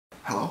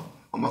Hello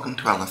and welcome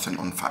to our lesson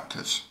on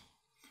factors.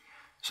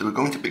 So we're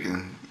going to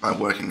begin by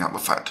working out the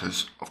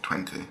factors of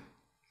 20.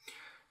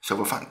 So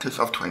the factors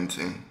of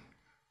 20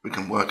 we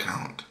can work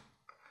out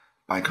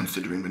by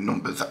considering the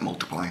numbers that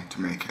multiply to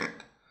make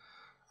it.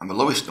 And the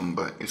lowest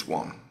number is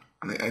 1,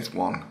 and it is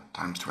 1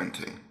 times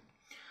 20.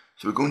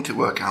 So we're going to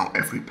work out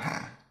every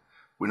pair.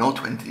 We know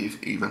 20 is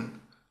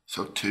even,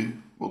 so 2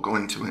 will go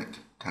into it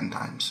 10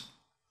 times.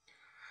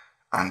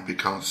 And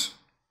because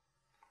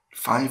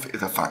 5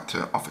 is a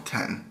factor of a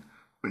 10,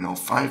 we know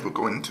 5 will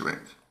go into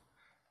it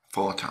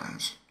 4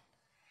 times.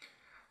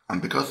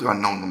 And because there are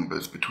no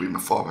numbers between the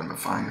 4 and the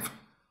 5,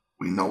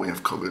 we know we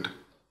have covered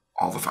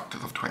all the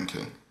factors of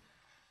 20.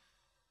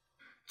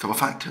 So the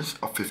factors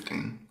of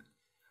 15,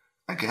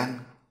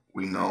 again,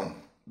 we know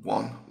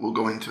 1 will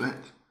go into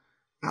it,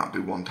 and that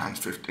will be 1 times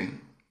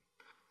 15.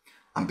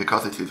 And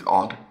because it is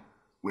odd,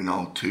 we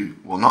know 2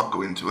 will not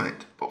go into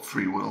it, but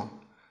 3 will,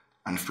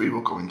 and 3 will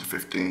go into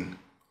 15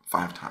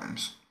 5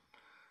 times.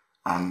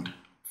 And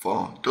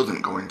 4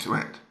 doesn't go into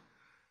it,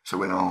 so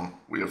we know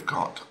we have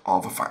got all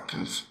the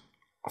factors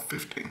of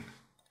 15.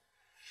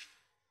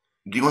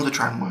 Do you want to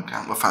try and work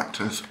out the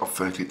factors of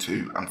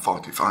 32 and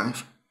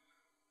 45?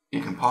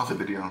 You can pause the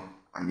video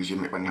and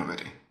resume it when you're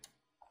ready.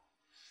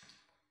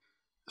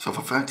 So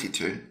for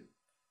 32,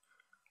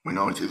 we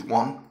know it is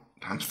 1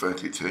 times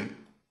 32.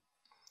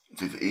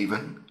 It is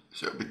even,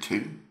 so it will be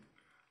 2,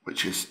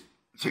 which is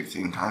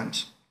 16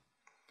 times.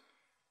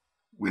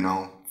 We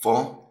know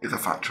 4 is a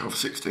factor of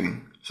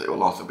 16, so it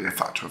will also be a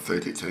factor of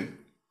 32.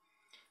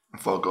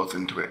 And 4 goes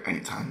into it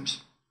 8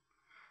 times.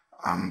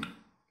 And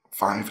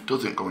 5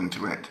 doesn't go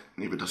into it,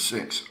 neither does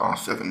 6 or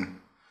 7.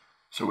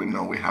 So we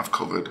know we have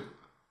covered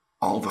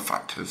all the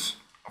factors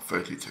of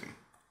 32.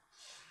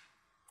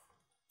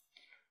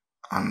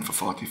 And for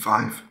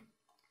 45,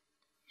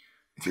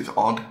 it is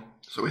odd,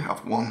 so we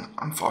have 1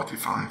 and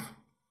 45,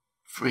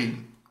 3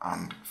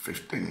 and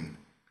 15.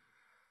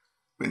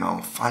 We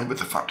know 5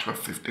 is a factor of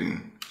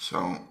 15,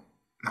 so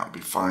that would be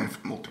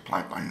 5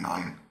 multiplied by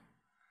 9.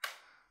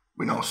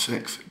 We know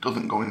 6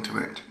 doesn't go into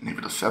it,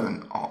 neither does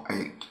 7 or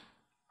 8.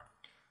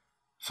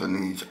 So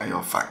these are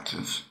your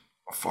factors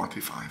of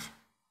 45.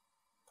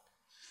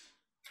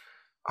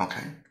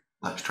 Okay,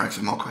 let's try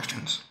some more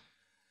questions.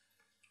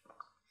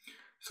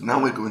 So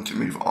now we're going to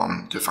move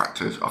on to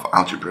factors of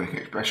algebraic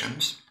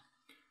expressions.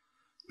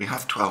 We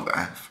have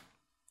 12f.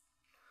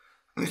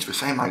 And it's the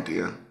same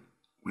idea.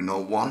 We know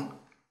 1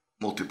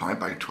 multiplied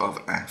by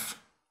 12f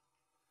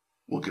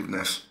will give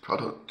this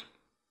product.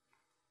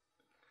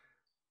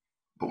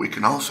 But we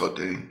can also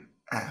do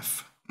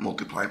f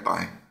multiplied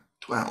by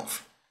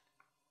 12.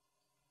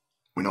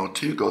 We know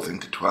 2 goes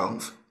into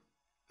 12,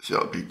 so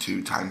it would be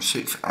 2 times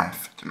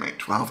 6f to make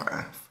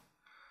 12f.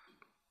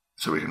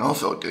 So we can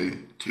also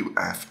do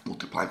 2f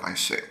multiplied by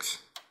 6.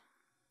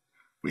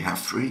 We have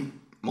 3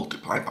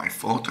 multiplied by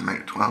 4 to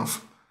make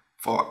 12,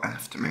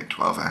 4f to make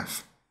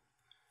 12f,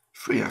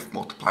 3f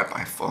multiplied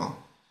by 4,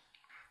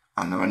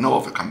 and there are no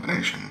other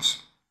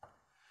combinations.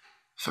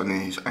 So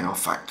these are your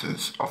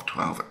factors of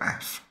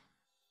 12f.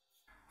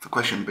 For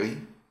question B,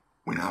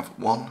 we have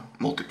 1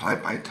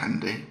 multiplied by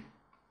 10d.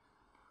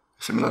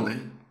 Similarly,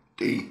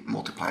 d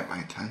multiplied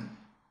by 10.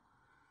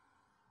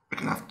 We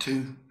can have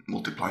 2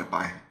 multiplied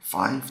by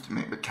 5 to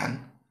make the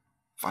 10,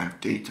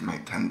 5d to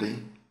make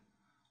 10d,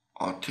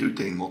 or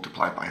 2d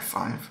multiplied by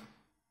 5.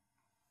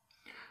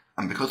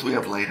 And because we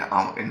have laid it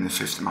out in this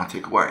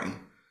systematic way,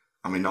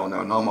 and we know there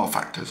are no more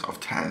factors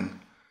of 10,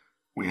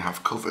 we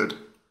have covered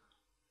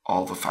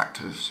all the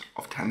factors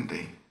of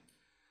 10d.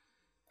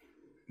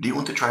 Do you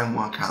want to try and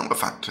work out the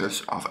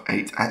factors of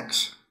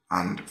 8x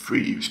and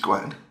 3u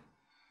squared?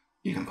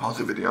 You can pause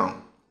the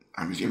video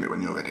and resume it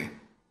when you're ready.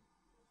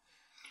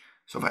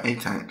 So for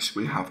 8x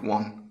we have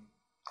 1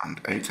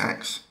 and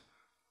 8x,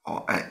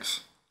 or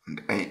x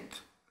and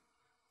 8,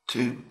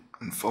 2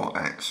 and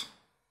 4x,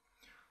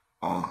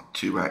 or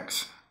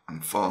 2x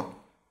and 4.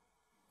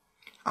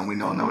 And we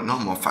know there are no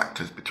more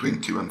factors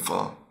between 2 and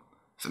 4,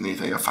 so these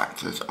are your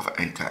factors of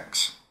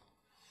 8x.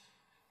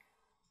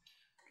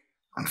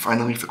 And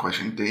finally for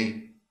question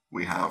D,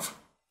 we have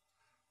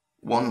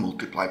 1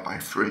 multiplied by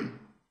 3,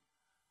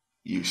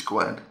 u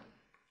squared,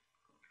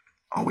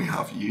 or we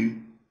have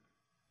u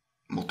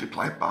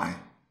multiplied by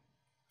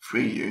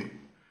 3u,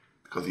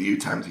 because the u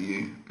times the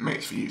u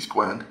makes the u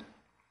squared,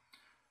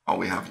 or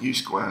we have u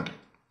squared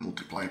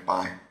multiplied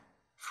by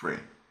 3.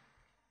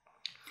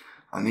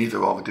 And these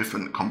are all the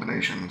different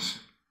combinations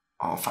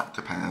or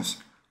factor pairs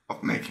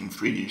of making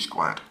 3u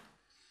squared.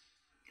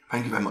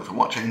 Thank you very much for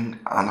watching,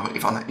 and I hope you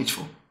found that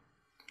useful.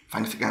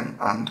 Thanks again,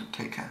 and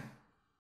take care.